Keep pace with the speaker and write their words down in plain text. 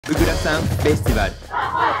Buglasan Festival.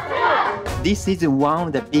 This is one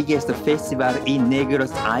of the biggest festivals in Negros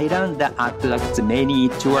Island that attracts many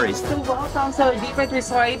tourists. So welcome to a different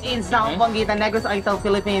resort in Zamboanguita, Negros Island,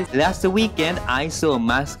 Philippines. Last weekend, I saw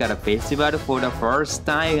MassKara Festival for the first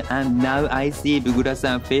time, and now I see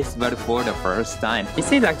Buglasan Festival for the first time.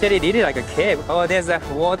 This is actually really like a cave. Oh, there's a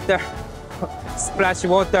water, splash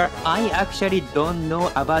water. I actually don't know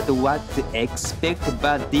about what to expect,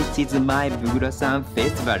 but this is my Buglasan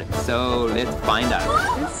Festival, so let's find out.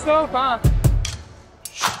 It's so fun.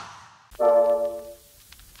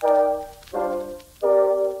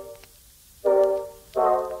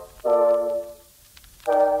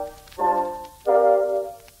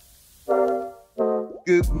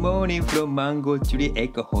 Good morning from Mango Tree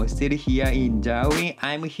Eco Hostel here in Darwin.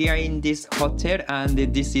 I'm here in this hotel and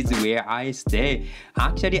this is where I stay.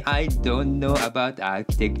 Actually, I don't know about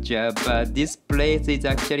architecture, but this place is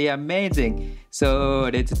actually amazing. So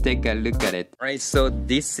let's take a look at it. Alright, so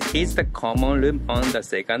this is the common room on the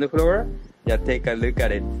second floor. Yeah, take a look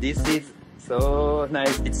at it. This is so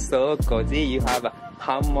nice. It's so cozy. You have a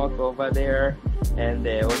hammock over there, and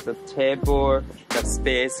also table, the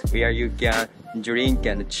space where you can drink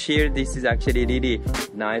and chill. This is actually really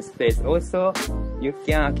nice place. Also, you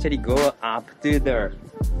can actually go up to the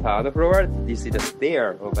third floor. This is the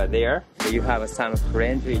stair over there. You have some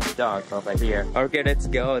friendly dog over here. Okay, let's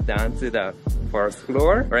go down to the first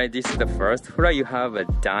floor. Right, this is the first floor. You have a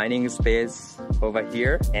dining space over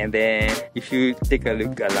here, and then if you take a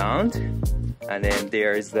look around, and then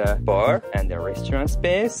there is the bar and the restaurant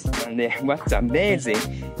space. And then what's amazing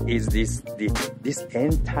is this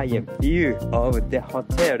entire view of the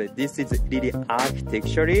hotel. This is really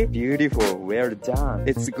architecturally beautiful, well done.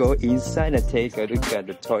 Let's go inside and take a look at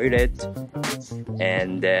the toilet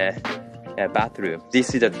and bathroom.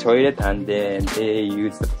 This is the toilet, and then they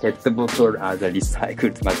use the pet bottle as a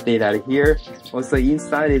recycled material here. Also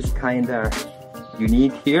inside is kinda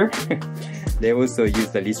unique here. They also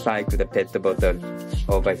use the recycled pet bottle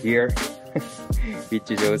over here,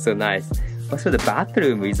 which is also nice. Also, the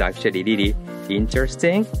bathroom is actually really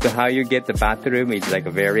interesting. So how you get the bathroom is like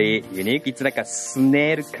very unique. It's like a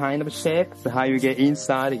snail kind of shape. So how you get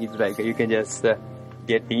inside is like you can just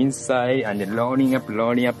get inside and then rolling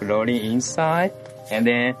inside. And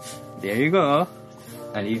then there you go.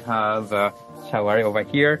 And you have a shower over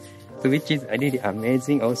here. So which is really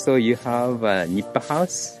amazing. Also, you have a nipper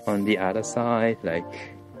house on the other side, like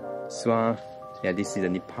swan. Yeah, this is the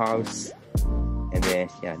nipper house. And then,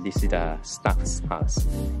 yeah, this is the staff's house,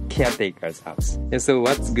 caretaker's house. And so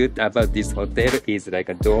what's good about this hotel is like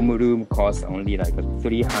a dorm room costs only like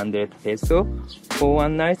 300 peso for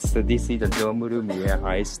one night. So this is the dorm room where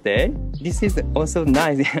I stay. This is also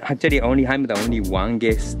nice. Actually, I'm the only one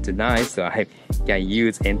guest tonight, so I can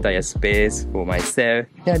use entire space for myself.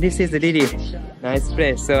 Yeah, this is a really nice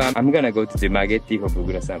place. So I'm gonna go to Dumaguete for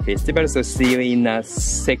Buglasan Festival. So see you in a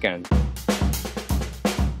second.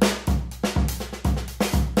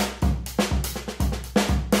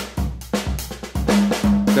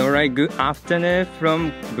 So right, good afternoon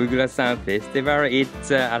from Buglasan Festival.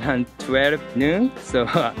 It's around 12 noon, so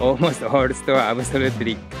almost all store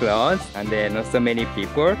absolutely closed, and then not so many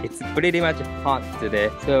people. It's pretty much hot today.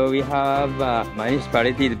 So we have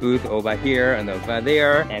municipality booth over here and over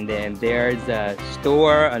there, and then there's a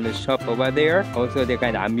store and a shop over there. Also the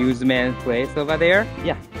kind of amusement place over there.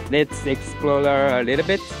 Yeah, let's explore a little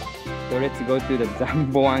bit. So let's go to the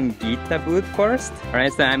Zamboanguita booth first.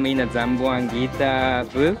 Alright, so I'm in the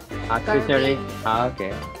Zamboanguita booth. Accessory.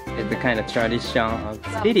 Okay. It's the kind of tradition.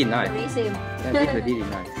 It's really nice. Yeah, this is really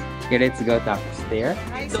nice. Okay, let's go upstairs.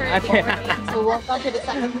 Hi, sir. Good morning. So welcome to the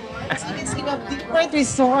second floor. So you can see we have different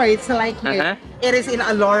resorts like here. It is in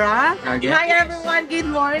Alora. Okay. Hi everyone. Good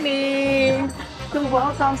morning. So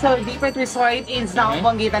welcome to a different resort in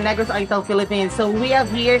Zamboanguita, Negros Island, Philippines. So we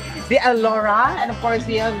have here the Alora, and of course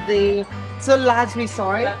we have the Lodge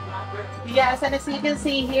Resort. Yes, and as you can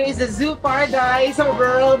see, here is the Zoo Paradise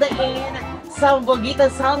World in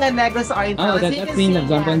Zamboanguita, Salngan, Negros Island. Oh, that's in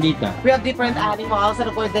Zamboanguita. We have different animals, and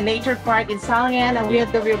of course the nature park in Salngan, and we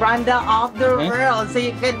have the veranda of the world. So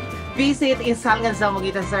you can visit in Salngan,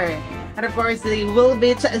 Zamboanguita, sir. And of course the Will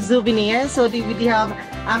Beach souvenirs. So we have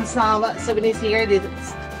some souvenirs here.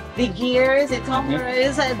 The gears, the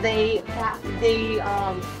tumblers,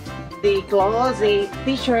 the clothes, the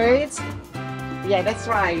t-shirts. Yeah, that's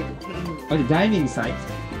right. Oh, the dining site.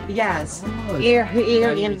 Yes, here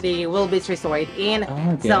in the Will Beach Resort in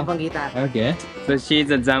Zamboanguita. Okay. So she's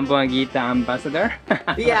a Zamboanguita ambassador?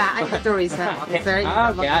 Yeah, I'm a tourism officer.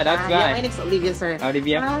 Okay, that's right. Yeah, my name's Olivia, sir.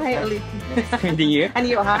 Olivia. Hi, Olivia. Nice meeting you. And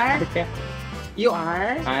you are? Okay. You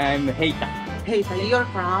are? I'm Heita. Hey, so you're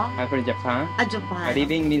from? I'm from Japan. Japan.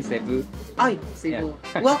 Living in Cebu. Ay, Cebu.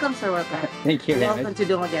 Welcome, sir. Welcome. Thank you very Welcome much. to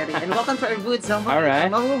Dumaguete. And welcome to our booth, Zamboanguita.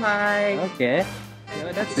 Alright. Mabuhay. Okay.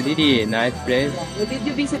 So that's really nice place. Did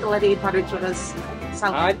you visit already Padre Chulas?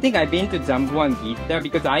 I think I've been to Zamboanguita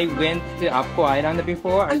because I went to Apo Island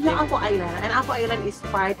before. I Oh, yeah, think. Apo Island. And Apo Island is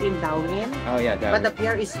part in Darwin. Oh yeah, that But the was-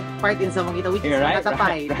 pier is part in Zamboanguita, which is Yeah, right, Matatapay.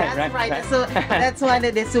 right, That's right. right. So that's one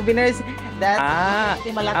of the souvenirs. That's Ah, the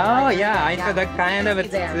Malatapay. oh yeah, I saw that kind of a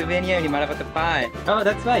There. souvenir in Malapatapay. Oh,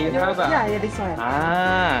 that's why you have a. Yeah, this one.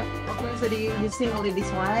 Ah, Okay, so you sing only this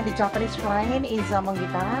one, the Japanese shrine in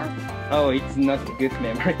Zamboanguita. oh, it's not a good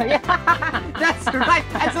memory. Yeah, that's right.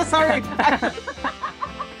 I'm so sorry.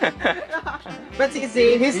 But it's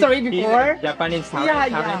a history before. Japanese Yeah,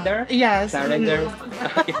 calendar. yeah. Yes. Calendar.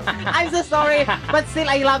 Okay. I'm so sorry, but still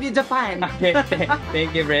I love you, Japan. Okay,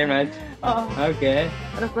 thank you very much. Oh. Okay.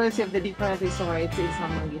 And of course, you have the different resorts in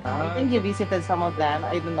Zamboanguita. I Ah. think you visited some of them.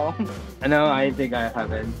 I don't know. No, I think I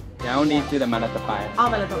haven't. Yeah, only to the Malatapay. Oh,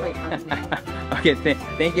 Malatapay. Okay,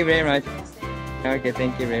 thank you very much. Okay,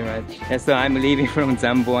 thank you very much. Yeah, so I'm leaving from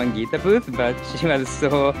Zamboanguita booth, but she was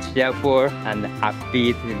so cheerful and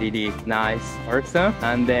happy, really nice also.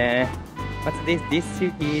 And what's this? This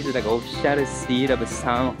is like official seat of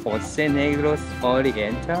San Jose Negros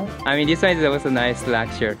Oriental. I mean, this one is also nice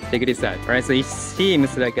structure. Check this out. Right, so it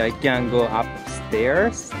seems like I can go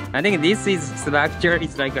upstairs. I think this is structure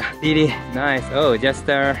is like really nice. Oh, just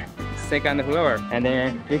second floor, and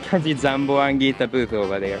then you can see Zamboanguita booth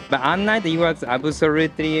over there. But at night it was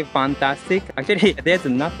absolutely fantastic. Actually, there's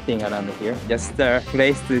nothing around here, just a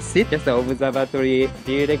place to sit, just an observatory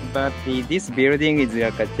direct. But this building is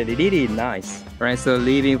actually really nice. Right, so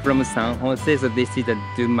leaving from San Jose, so this is the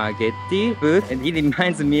Dumaguete booth, and it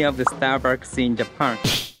reminds me of the Starbucks in Japan.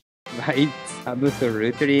 But it's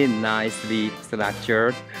absolutely nicely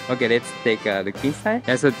structured. Okay, let's take a look inside.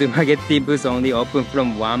 Yeah, so Dumaguete booth only open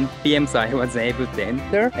from 1 p.m. so I was able to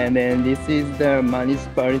enter. And then this is the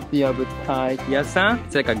municipality of Taiyasan.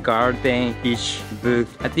 It's like a garden-ish booth.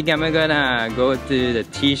 I think I'm gonna go to the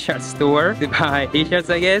t-shirt store to buy t-shirts,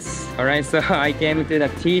 I guess. Alright, so I came to the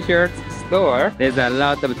t-shirt store. There's a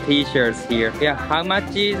lot of t-shirts here. Yeah, how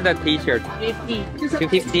much is the t-shirt? 50.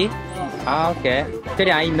 250? Ah, okay.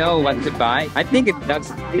 Actually, I know what to buy. I think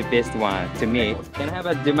that's the best one to me. Can I have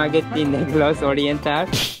a Dumaguete Negros Oriental?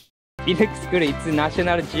 It looks good. It's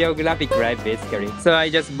National Geographic, right, basically. So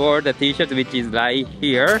I just bought the t-shirt which is right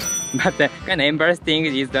here. But the kind of embarrassing thing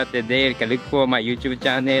is that they can look for my YouTube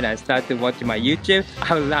channel and start to watch my YouTube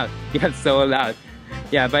out loud. You're so loud.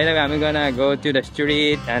 Yeah, by the way, I'm gonna go to the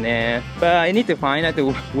street and but I need to find out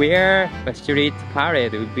where the street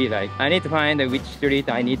parade would be like. I need to find which street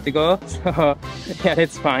I need to go. So yeah,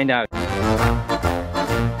 let's find out.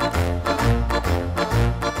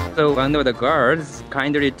 So one of the guards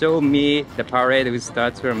kindly told me the parade will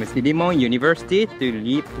start from Silimon University to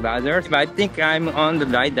Lee Plaza. But I think I'm on the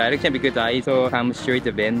right direction because I saw some street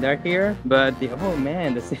vendor here. But oh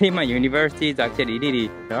man, the Silimon University is actually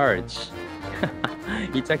really large.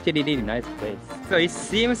 It's actually a really nice place. So it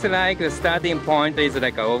seems like the starting point is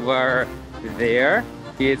like over there.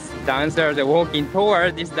 It's dancers are walking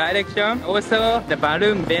toward this direction. Also, the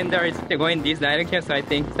balloon vendor is going this direction. So I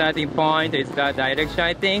think starting point is that direction,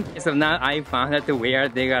 I think. So now I found out where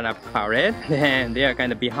they're gonna parade. And they are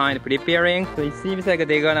kind of behind preparing. So it seems like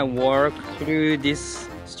they're gonna walk through this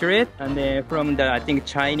street and then from the, I think,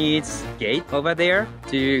 Chinese gate over there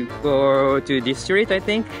to go to this street, I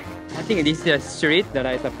think. I think this is a street that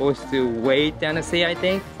I'm supposed to wait and see, I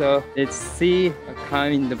think. So let's see what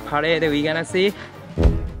kind of parade we're gonna see.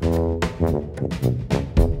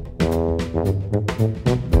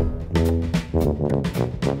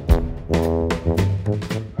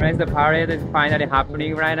 Alright, the parade is finally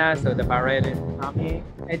happening right now. So the parade is coming.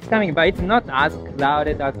 It's coming, but it's not as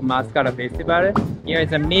crowded as MassKara Festival. Here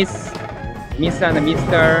is a Miss and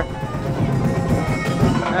Mr.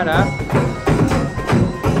 Nara.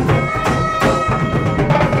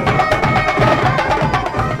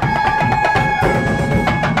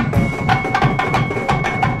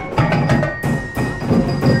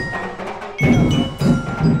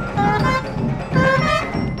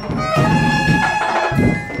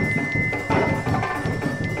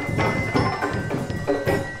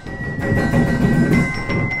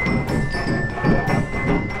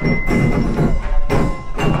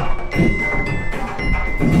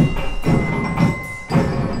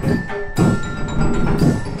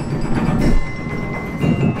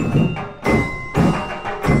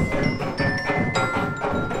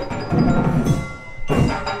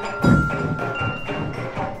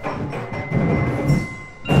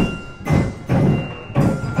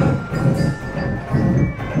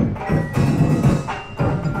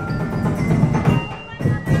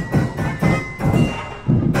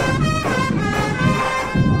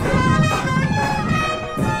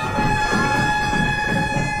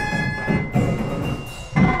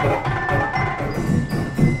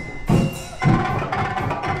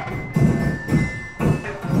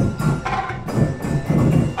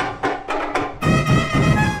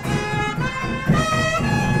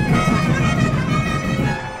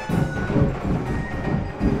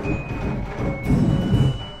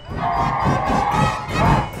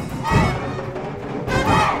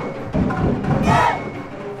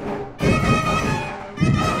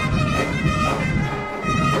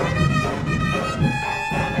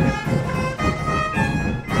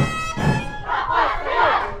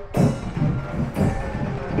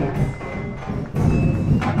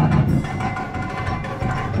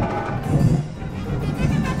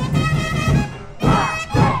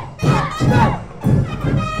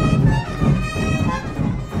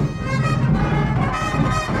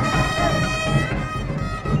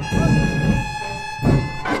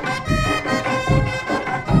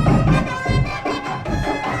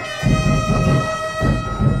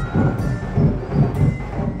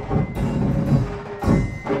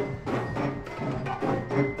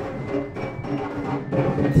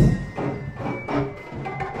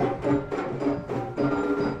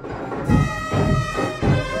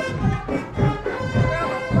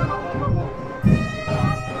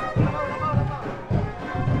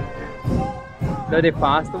 So the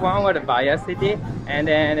first one was Bayer City, and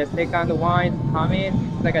then the second one is coming.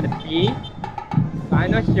 It's like a B.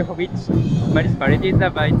 I'm not sure which municipality is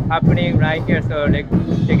that, but it's happening right here. So let's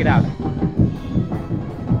check it out.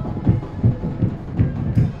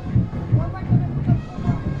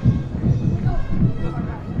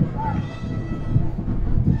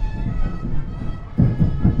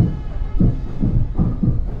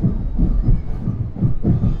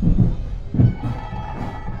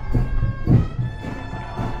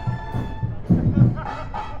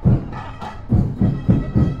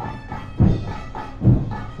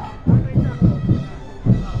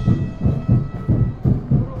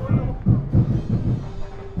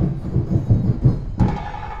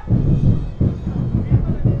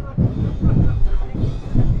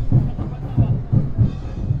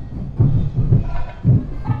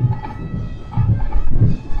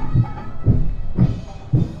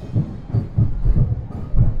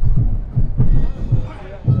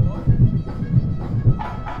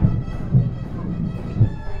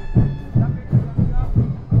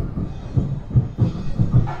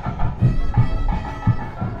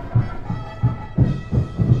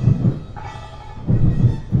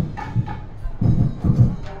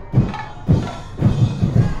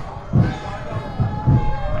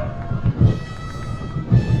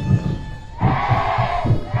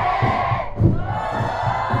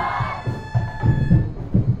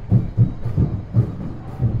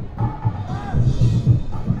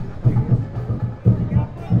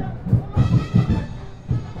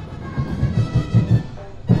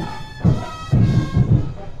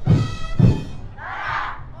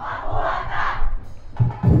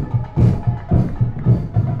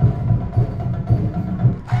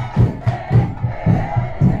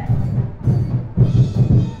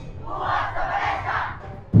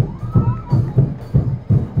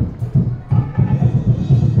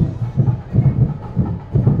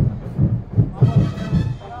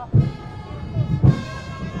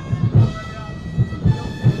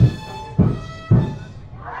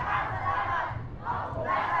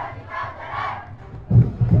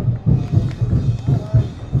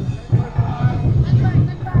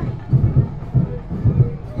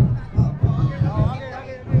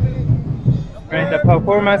 Right, the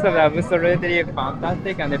performance of that was really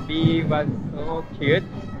fantastic, and the bee was so cute.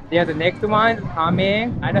 There's the next one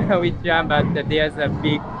coming. I don't know which one, but there's a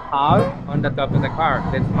big house on the top of the car.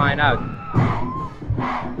 Let's find out.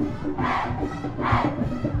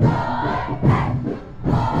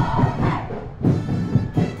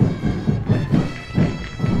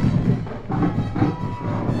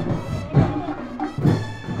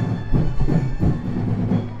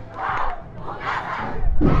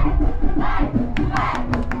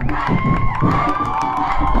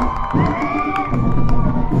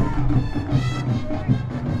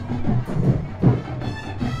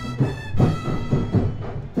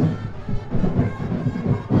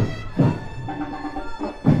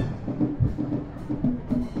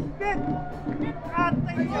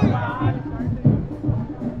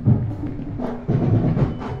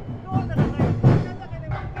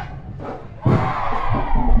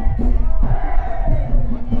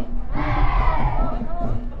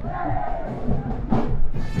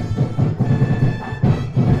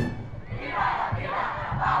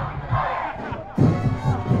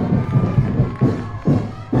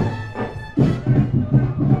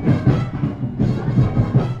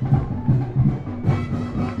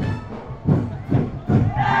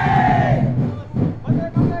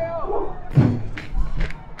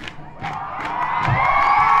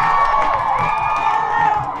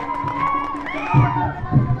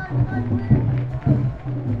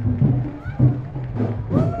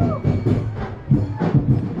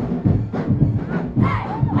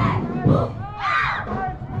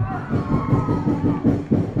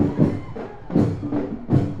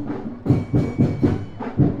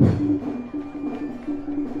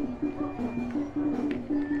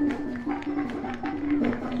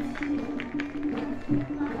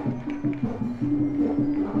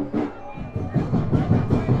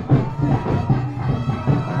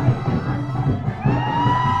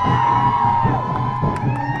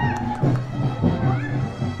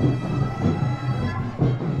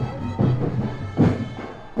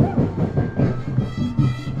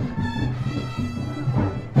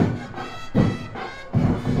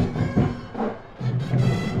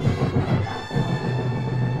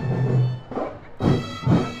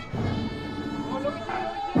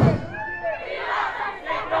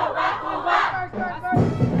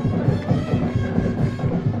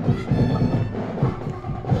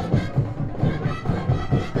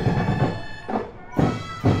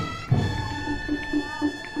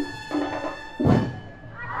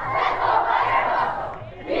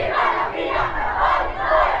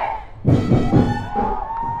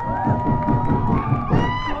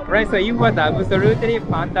 so it was absolutely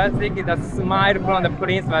fantastic. The smile from the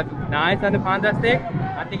prince was nice and fantastic.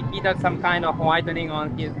 I think he does some kind of whitening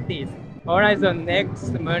on his teeth. Alright, so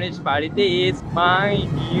next municipality is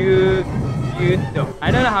Mangyudo.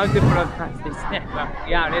 I don't know how to pronounce this name, but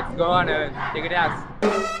yeah, let's go and check it out.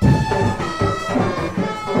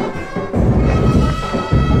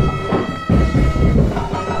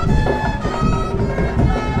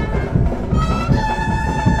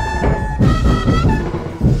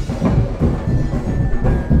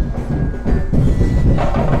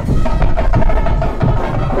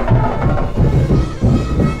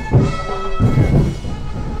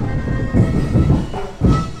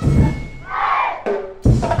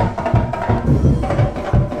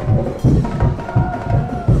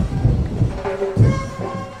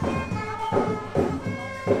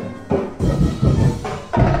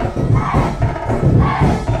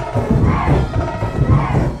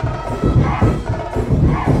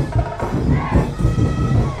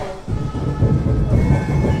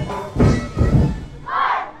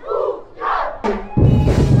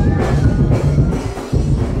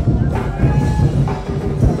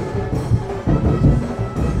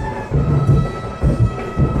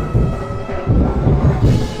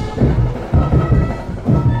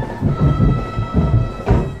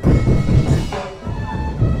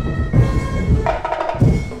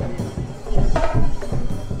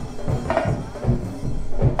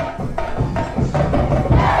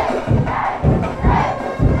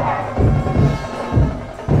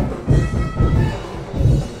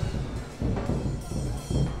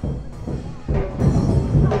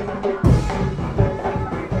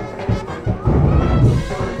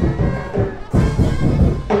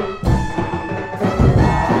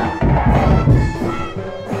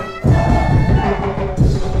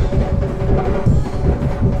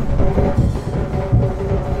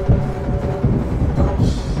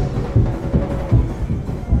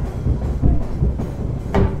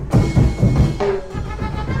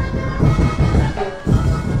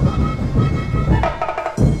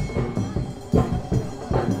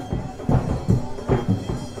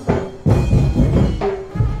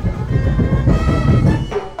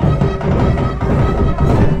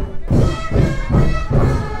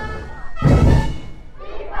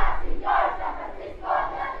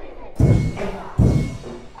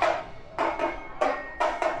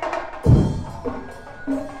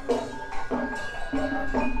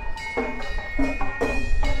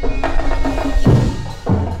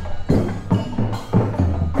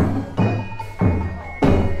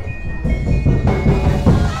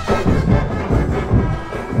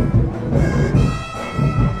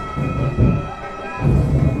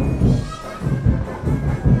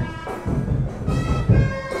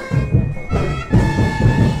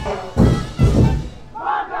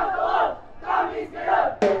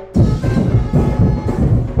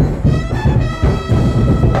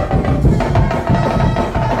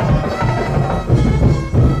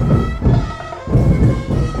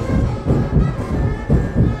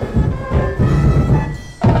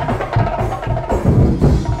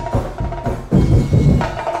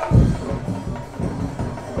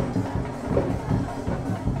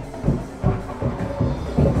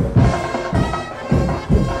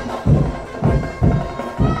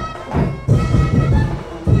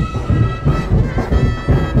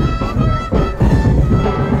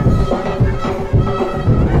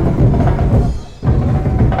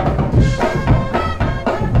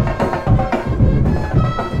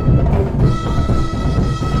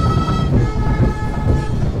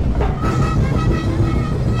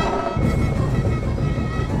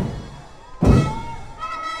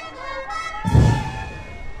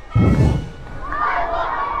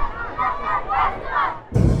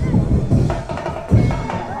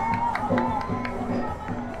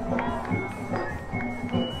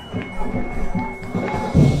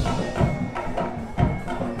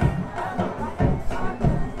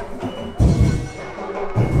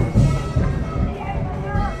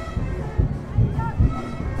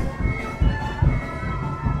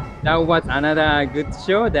 That was another good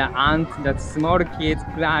show. The ants, the small kids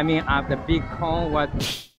climbing up the big cone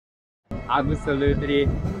was absolutely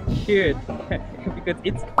cute because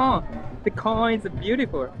it's cone. The cone is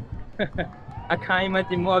beautiful. I can't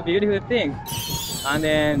imagine more beautiful thing. And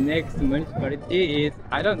then next municipality is,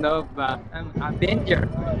 I don't know, but Avenger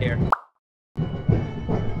here.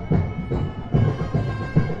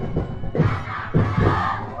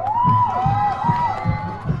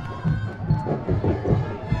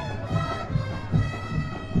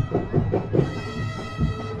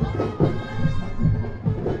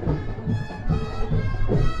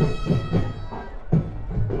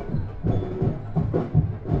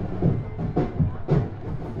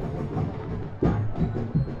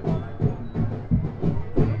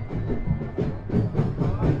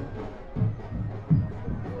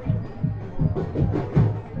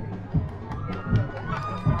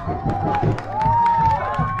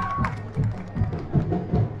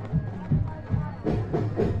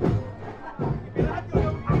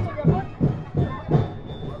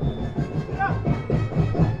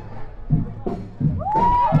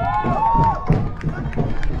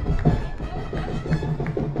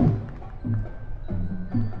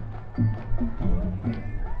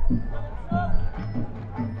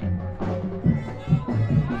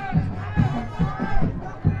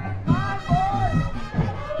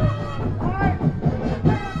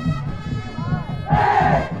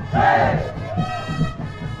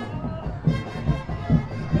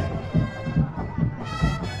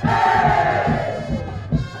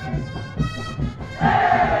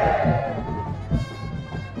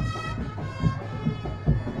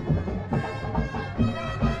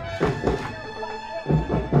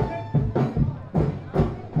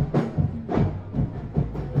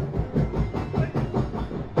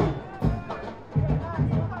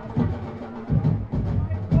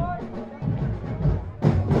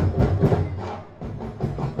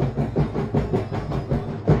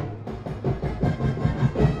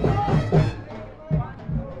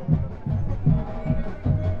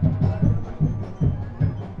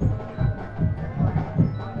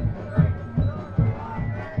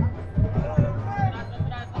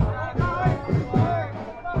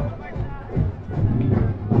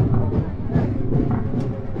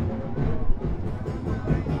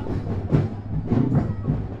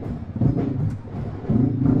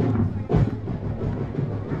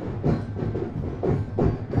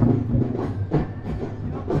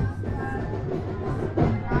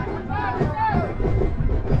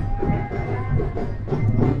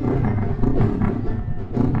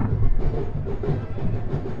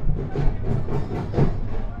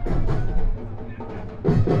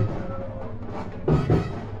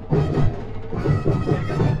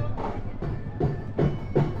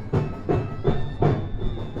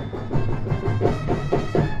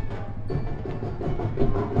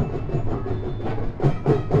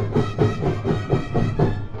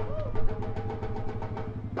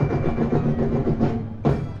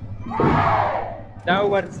 that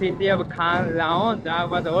was city of Kalaon. That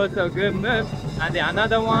was also a good move. And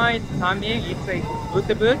another one is coming. It's a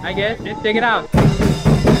good boot, I guess. Let's check it out.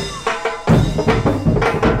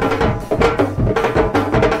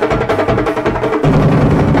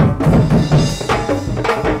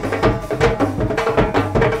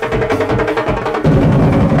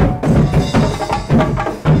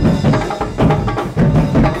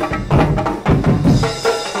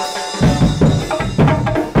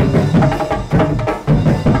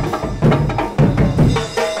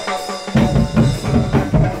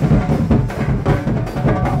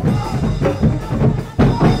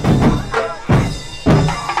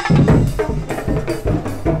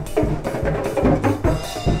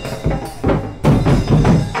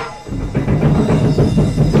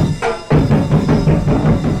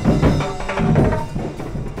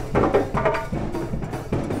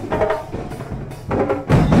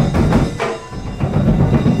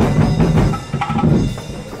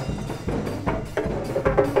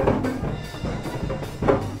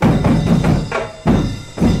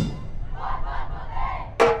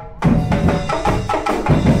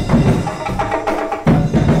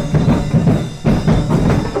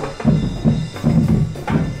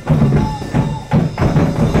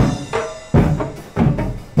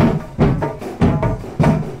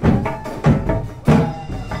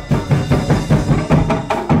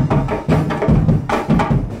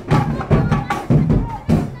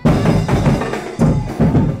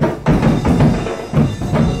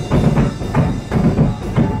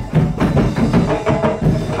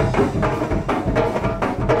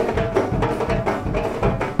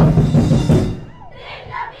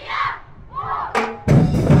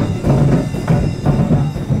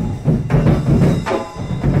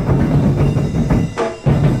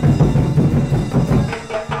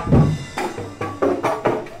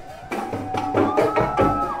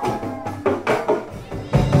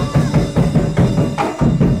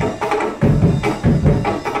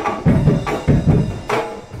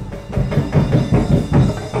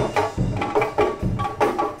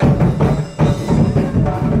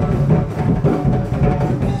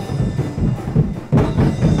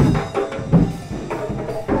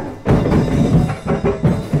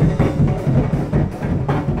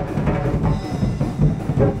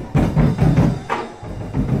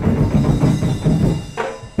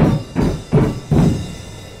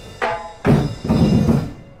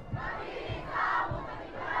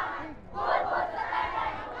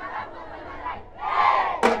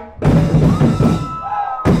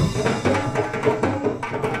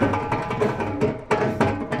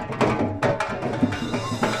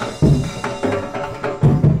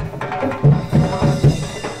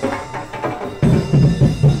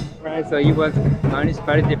 So it was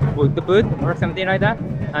municipality boot or something like that.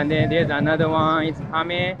 And then there's another one, it's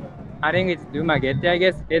coming. I think it's Dumaguete, I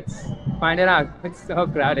guess. Let's find it out. It's so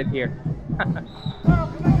crowded here.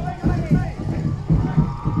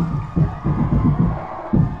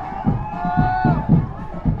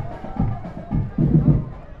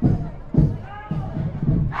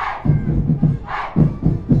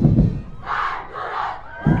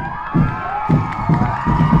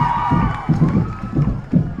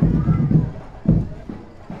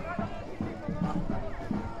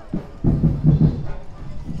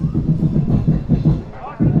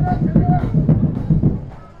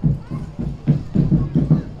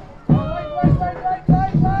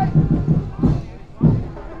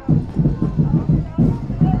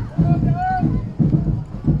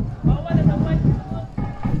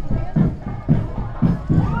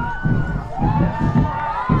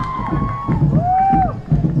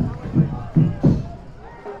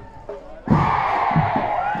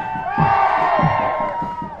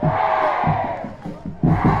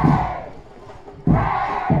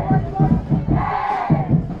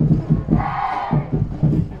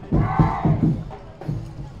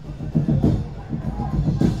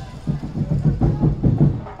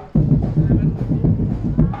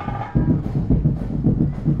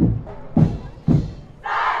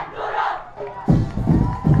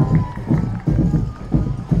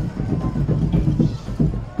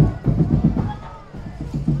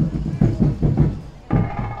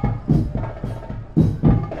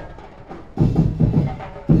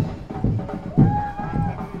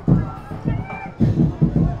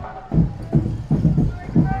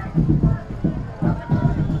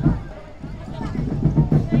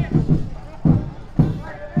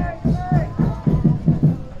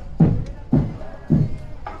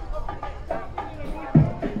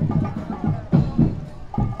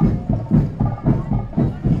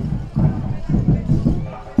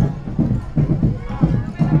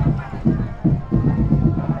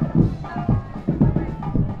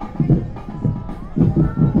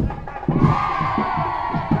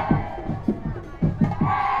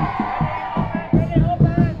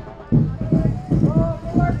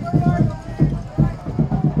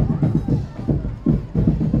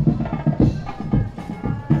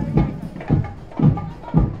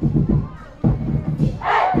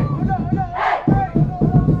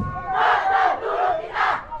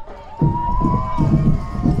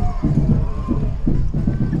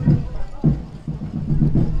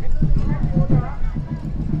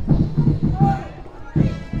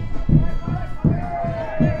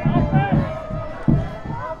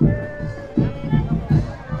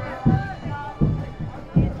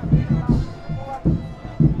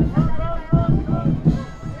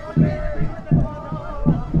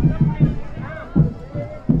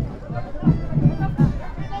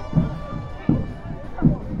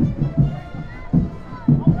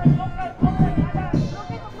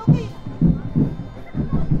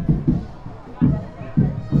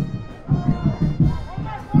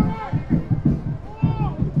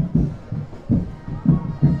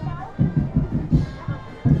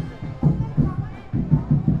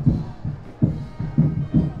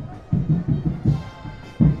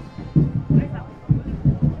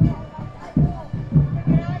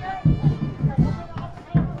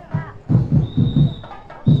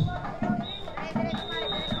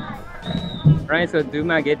 Right, so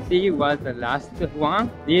Dumaguete was the last one.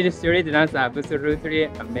 This street is absolutely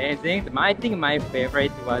amazing. I think my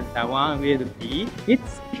favorite was the one with B.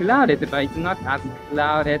 It's crowded, but it's not as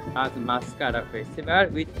crowded as MassKara Festival,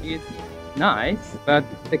 which is nice. But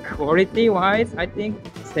the quality-wise, I think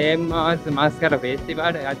same as MassKara Festival.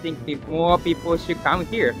 I think more people should come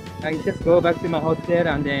here. I just go back to my hotel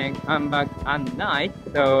and then come back at night.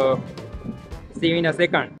 So see you in a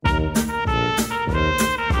second.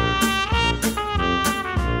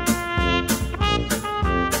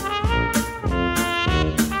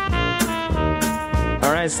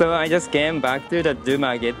 Alright, so I just came back to the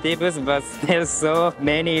Dumaguete booth, but there's so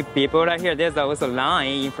many people right here. There's also a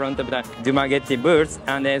line in front of the Dumaguete booth,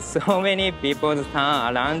 and there's so many people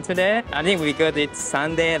stand around today. I think because it's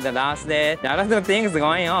Sunday, the last day, there are a lot of things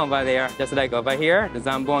going on over there. Just like over here, the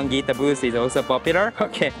Zamboanguita booth is also popular.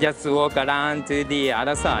 Okay, just walk around to the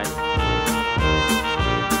other side.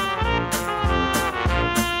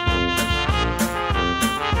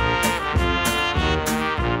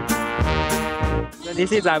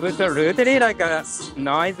 This is absolutely like a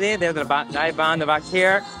noisy. There's a live band back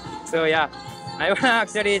here. So yeah, I wanna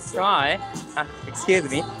actually try. Excuse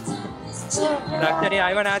me. Actually,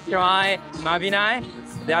 I wanna try Mabinay.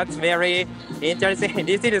 That's very interesting.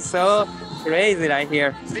 This is so crazy right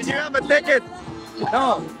here. Did you have a ticket?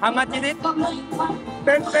 No, how much is it?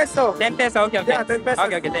 10 peso. 10 peso. Okay, okay. Yeah, 10 peso.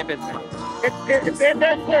 Okay, 10 peso. It's in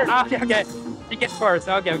there, sir. Okay, okay. Ticket first.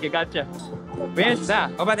 Okay, gotcha. Where's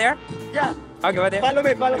that? Over there? Yeah. Okay, over there. Follow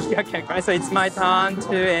me, follow me. Okay, right, so it's my turn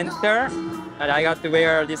to enter, and I got to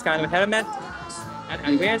wear this kind of helmet.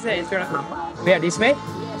 And where's the entrance? Where, this way?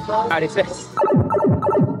 Ah, this way.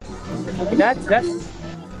 That's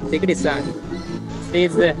take this one.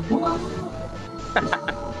 This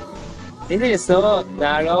this is so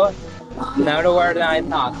narrower than I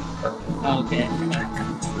thought. Okay.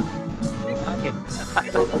 Okay.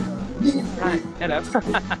 Right, hello.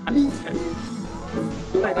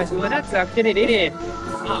 Oh my gosh, well, that's actually really,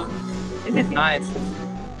 wow, this is nice.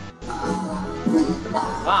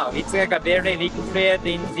 Wow, it's like a very liquid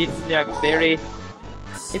in this like very,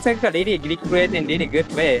 it's like a really liquid in really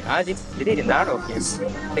good way. It's really narrow here.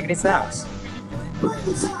 Check this out.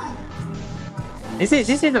 This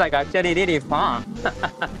is like actually really fun.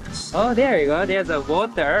 Oh, there you go. There's a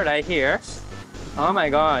water right here. Oh my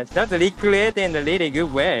gosh, that's liquid in a really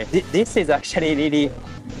good way. This is actually really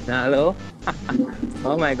narrow.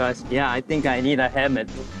 Oh my gosh, yeah, I think I need a helmet.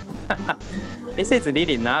 This is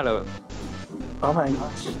really narrow. Oh my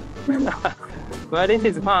gosh. Well, this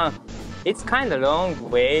is fun. It's kind of long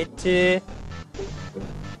way to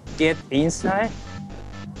get inside.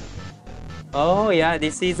 Oh yeah,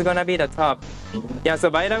 this is gonna be the top. Yeah, so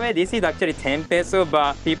by the way, this is actually 10 peso,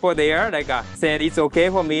 but people there like said it's okay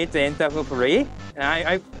for me to enter for free.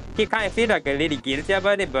 I kind of feel like a little guilty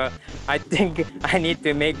about it, but I think I need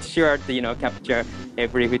to make sure to, capture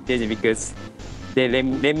every footage because they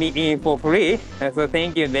let me in for free. So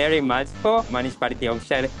thank you very much for municipality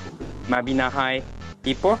official Mabinay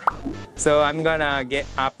people. So I'm gonna get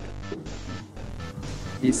up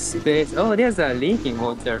this space. Oh, there's a leaking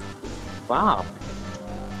water. Wow.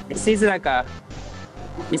 This is actually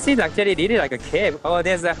really like a cave. Oh,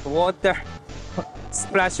 there's a water,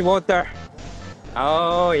 splash water.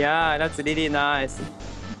 Oh yeah, that's really nice.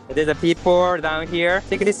 There's a people down here.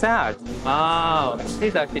 Check this out. Wow, this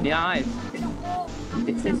is actually nice.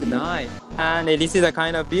 This is nice. And this is the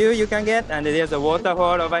kind of view you can get. And there's a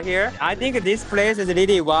waterfall over here. I think this place is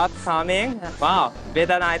really worth coming. Wow, better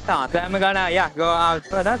than I thought. So I'm gonna, go out.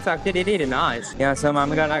 Oh, that's actually really nice. Yeah, so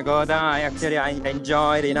I'm gonna go down. I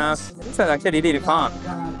enjoyed enough. This is actually really fun.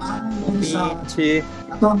 Me too.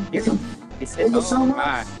 This is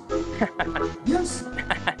my.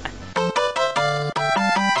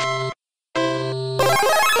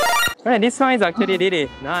 Right, this one is actually really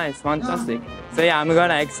nice, fantastic. So yeah, I'm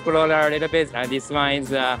gonna explore a little bit. This one is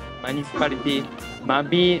municipality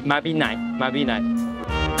Mabinay.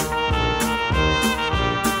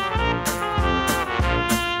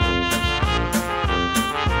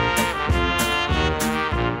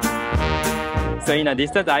 So in a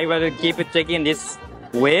distance, I will keep checking this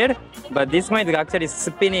wheel, but this one is actually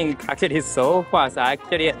spinning actually so fast.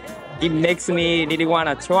 Actually, it makes me really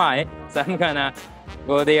wanna try. So I'm gonna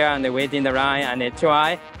go there and wait in the line and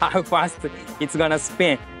try how fast it's gonna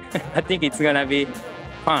spin. I think it's gonna be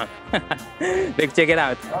fun. Let's check it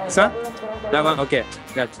out. So, that one, okay,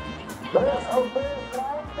 gotcha.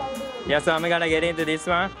 Yeah, so I'm gonna get into this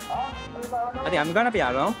one. I think I'm gonna be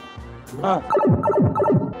alone. Oh,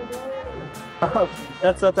 oh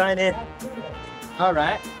that's so tiny. All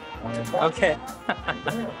right. Okay.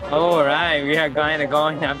 All right, we are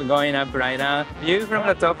going up right now. View from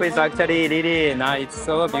the top is actually really nice. It's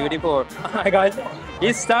so beautiful. Oh my gosh,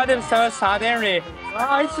 it started so suddenly.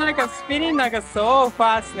 Oh, it's like a spinning like a so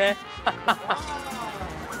fast, man.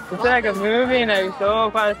 It's like a moving like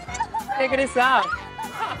so fast. Check this out.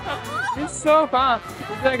 It's so fun.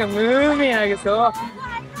 It's like a moving like so.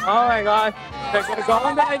 Oh my god. The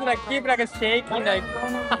gondola is like keep like shaking like.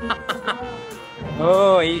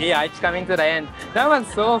 Oh yeah, it's coming to the end. That was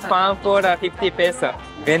so fun for the 50 peso.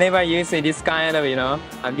 Whenever you see this kind of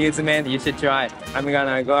amusement, you should try. I'm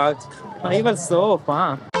gonna go out. Oh, it was so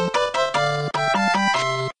fun.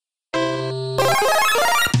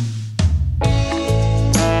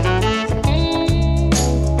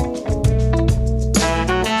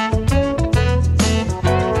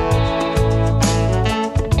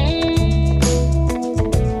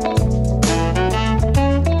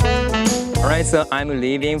 So I'm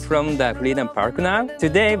leaving from the Freedom Park now.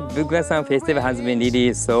 Today, Buglasan Festival has been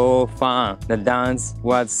really so fun. The dance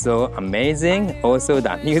was so amazing. Also,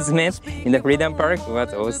 the amusement in the Freedom Park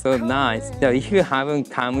was also nice. So if you haven't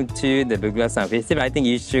come to the Buglasan Festival, I think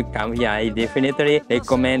you should come here. I definitely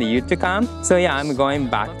recommend you to come. So yeah, I'm going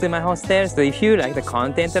back to my hostel. So if you like the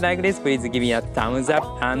content like this, please give me a thumbs up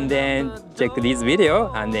and then check this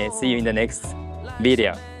video and then see you in the next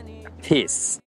video. Peace.